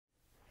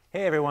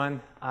Hey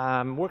everyone,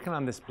 I'm working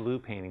on this blue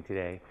painting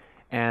today,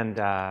 and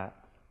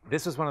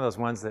this was one of those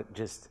ones that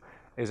just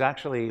was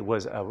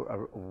a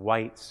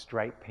white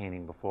stripe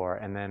painting before,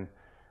 and then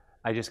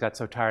I just got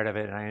so tired of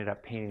it, and I ended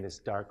up painting this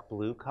dark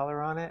blue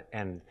color on it,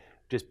 and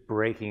just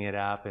breaking it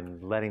up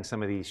and letting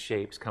some of these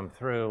shapes come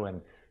through,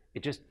 and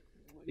it just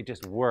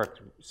worked.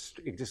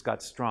 It just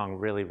got strong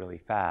really, really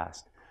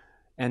fast.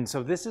 And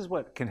so this is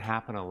what can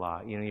happen a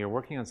lot. You know, you're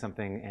working on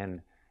something and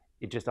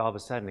it just all of a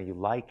sudden you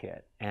like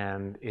it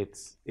and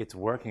it's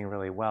working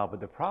really well. But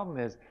the problem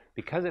is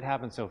because it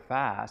happened so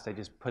fast, I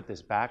just put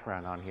this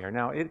background on here.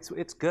 Now it's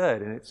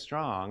good and it's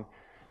strong,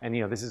 and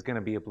you know this is going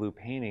to be a blue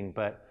painting,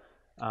 but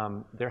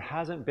there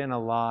hasn't been a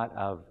lot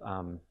of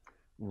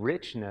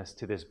richness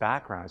to this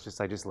background. It's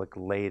just I just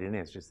laid in it.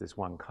 It's just this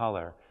one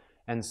color,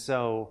 and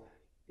so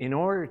in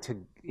order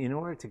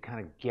to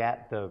kind of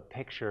get the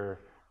picture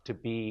to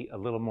be a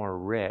little more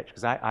rich,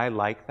 because I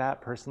like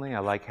that personally. I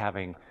like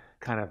having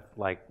kind of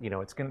like, you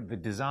know, the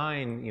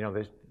design, you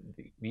know,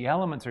 the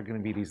elements are going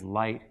to be these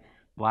light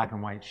black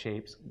and white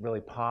shapes really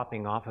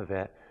popping off of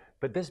it.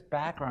 But this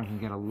background can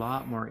get a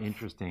lot more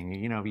interesting.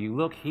 You know, if you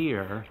look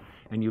here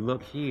and you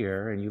look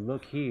here and you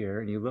look here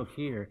and you look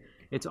here,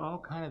 it's all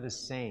kind of the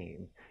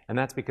same. And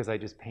that's because I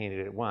just painted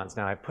it once.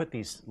 Now I put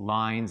these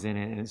lines in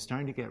it and it's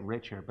starting to get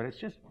richer, but it's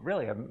just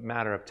really a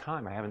matter of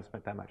time. I haven't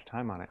spent that much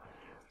time on it.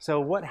 So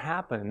what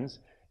happens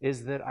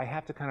is that I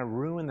have to kind of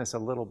ruin this a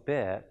little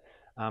bit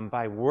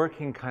by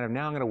working kind of,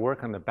 now I'm going to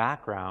work on the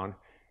background,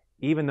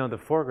 even though the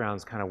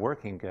foreground's kind of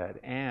working good.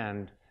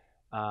 And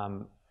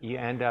you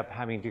end up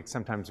having to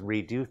sometimes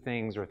redo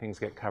things, or things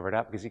get covered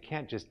up because you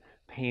can't just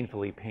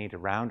painfully paint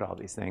around all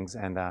these things.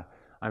 And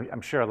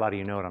I'm sure a lot of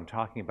you know what I'm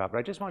talking about, but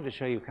I just wanted to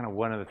show you kind of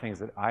one of the things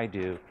that I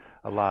do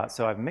a lot.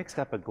 So I've mixed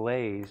up a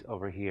glaze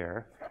over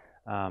here.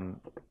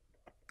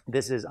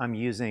 This is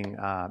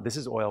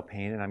oil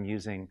paint, and I'm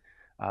using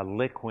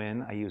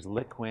Liquin. I use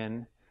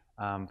Liquin,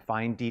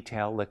 fine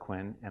detail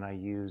Liquin, and I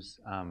use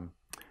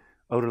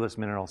odorless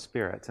mineral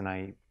spirits. And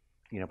I,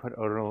 you know, put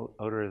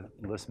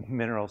odorless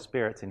mineral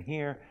spirits in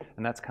here,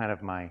 and that's kind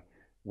of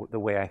the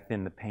way I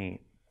thin the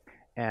paint.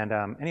 And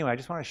anyway, I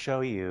just want to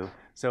show you.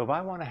 So if I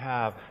want to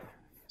have,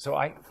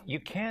 you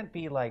can't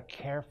be like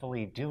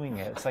carefully doing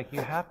it. It's like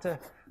you have to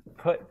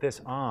put this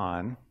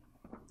on.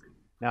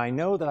 Now I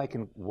know that I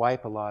can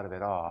wipe a lot of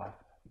it off.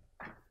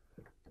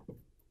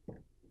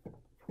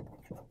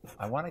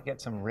 I want to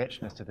get some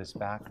richness to this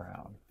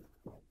background.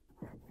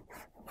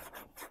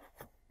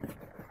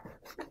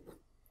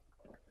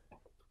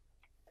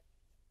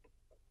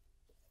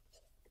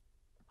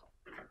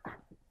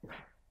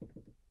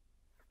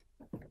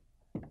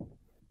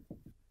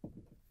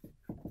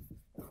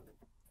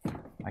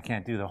 I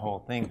can't do the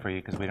whole thing for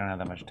you because we don't have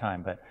that much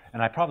time,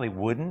 and I probably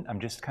wouldn't. I'm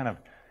just kind of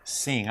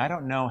seeing. I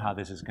don't know how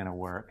this is going to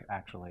work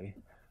actually,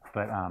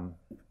 but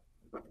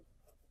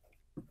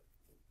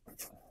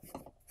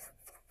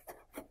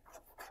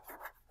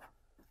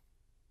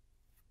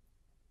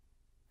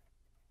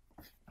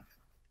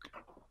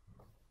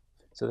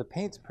so the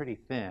paint's pretty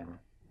thin,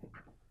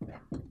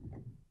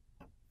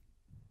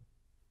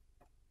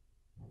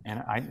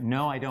 and I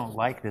know I don't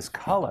like this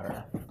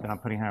color that I'm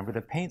putting on, but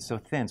the paint's so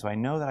thin, so I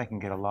know that I can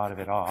get a lot of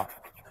it off.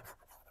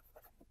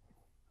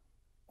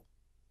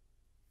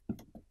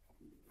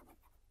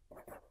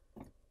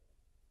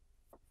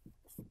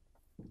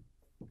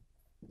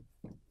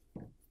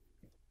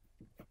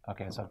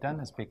 Okay, so I've done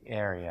this big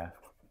area.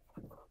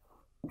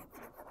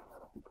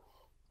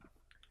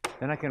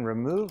 Then I can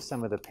remove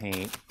some of the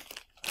paint.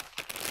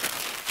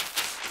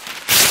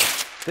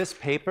 This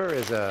paper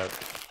is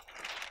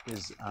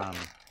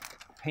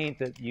paint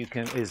that you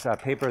can,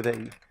 paper that,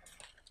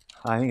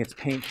 I think it's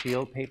paint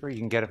shield paper. You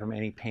can get it from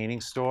any painting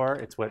store.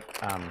 It's what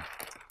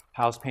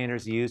house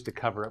painters use to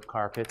cover up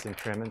carpets and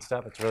trim and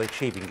stuff. It's really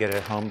cheap. You can get it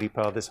at Home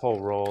Depot. This whole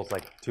roll is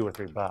like $2 or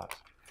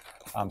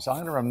 $3. So I'm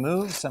going to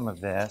remove some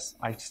of this.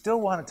 I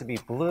still want it to be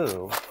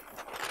blue.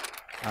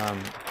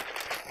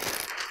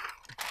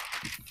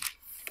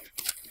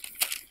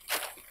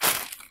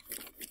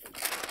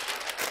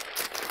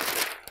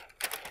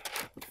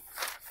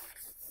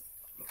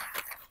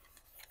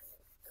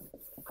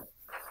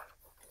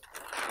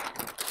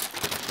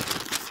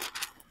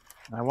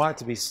 I want it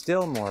to be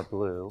still more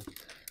blue,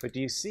 but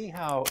do you see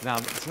how, now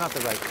it's not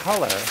the right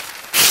color,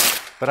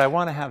 but I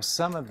want to have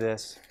some of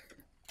this.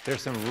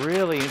 There's some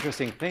really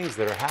interesting things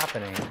that are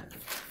happening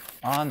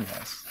on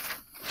this.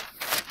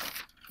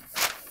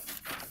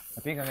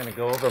 I think I'm going to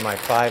go over my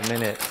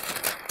 5-minute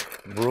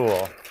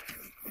rule.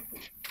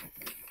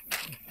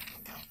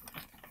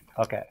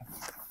 Okay.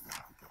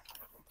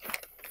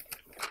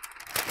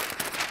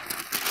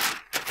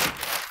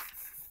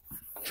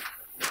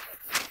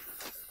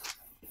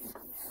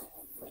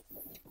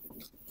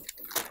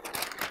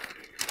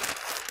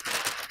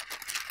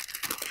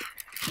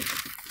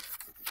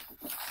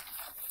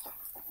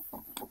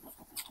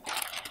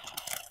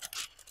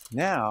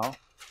 Now,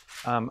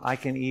 I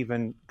can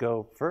even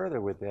go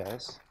further with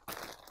this,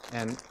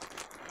 and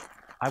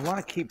I want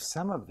to keep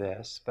some of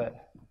this,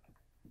 but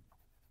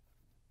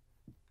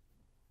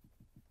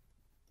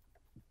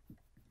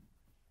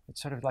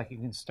it's sort of like you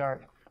can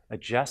start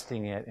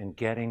adjusting it and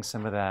getting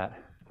some of that.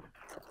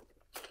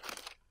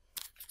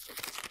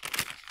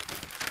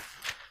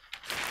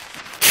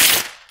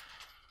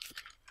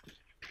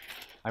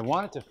 I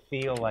want it to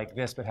feel like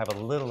this, but have a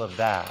little of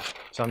that.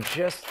 So I'm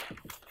just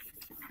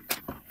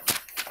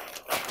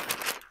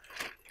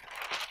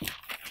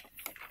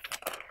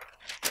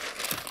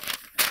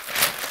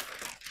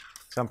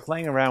So I'm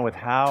playing around with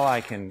how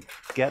I can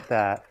get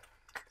that.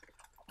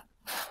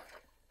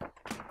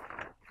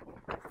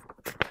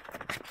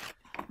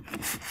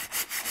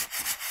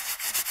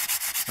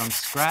 So I'm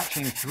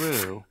scratching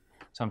through.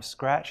 So I'm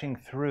scratching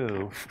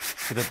through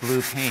to the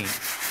blue paint.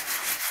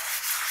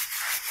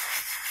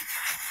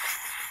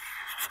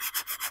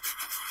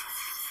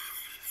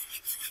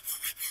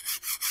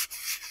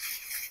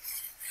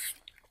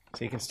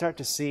 So you can start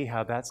to see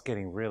how that's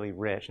getting really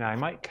rich. Now I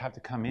might have to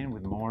come in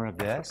with more of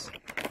this.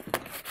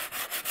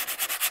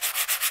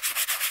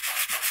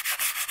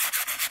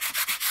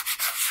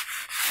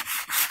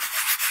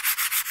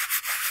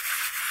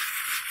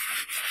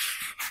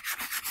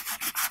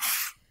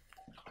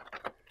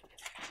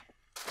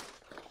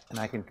 And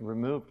I can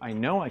remove, I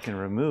know I can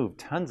remove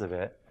tons of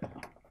it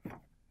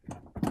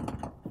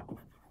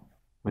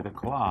with a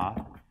cloth.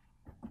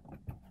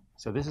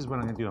 So this is what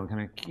I'm going to do. I'm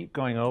going to keep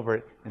going over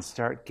it and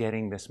start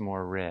getting this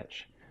more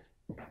rich.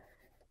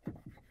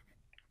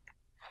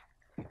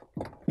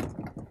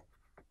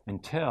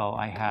 Until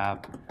I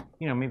have,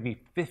 maybe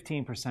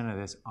 15% of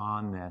this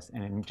on this,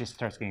 and it just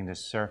starts getting this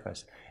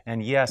surface.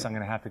 And yes, I'm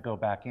going to have to go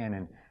back in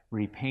and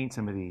repaint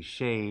some of these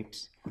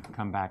shapes,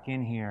 come back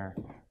in here.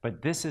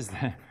 But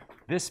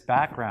this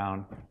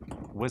background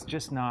was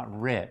just not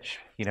rich,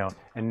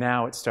 and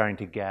now it's starting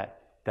to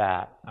get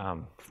that,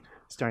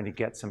 starting to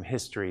get some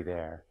history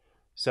there.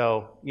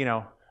 So,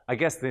 I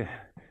guess the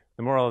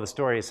moral of the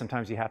story is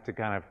sometimes you have to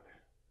kind of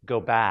go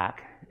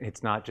back.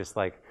 It's not just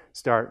like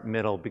start,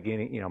 middle,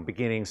 beginning,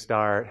 beginning,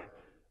 start,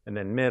 and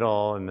then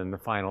middle, and then the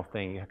final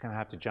thing. You kind of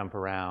have to jump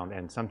around,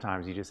 and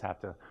sometimes you just have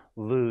to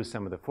lose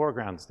some of the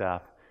foreground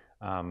stuff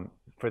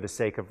for the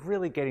sake of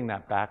really getting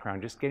that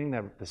background, just getting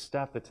the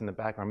stuff that's in the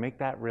background, make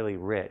that really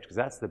rich, because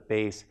that's the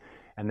base,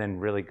 and then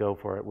really go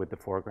for it with the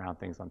foreground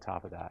things on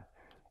top of that.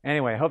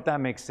 Anyway, I hope that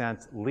makes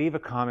sense. Leave a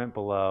comment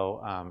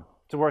below.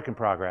 It's a work in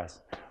progress.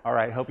 All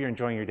right, hope you're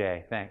enjoying your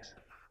day. Thanks.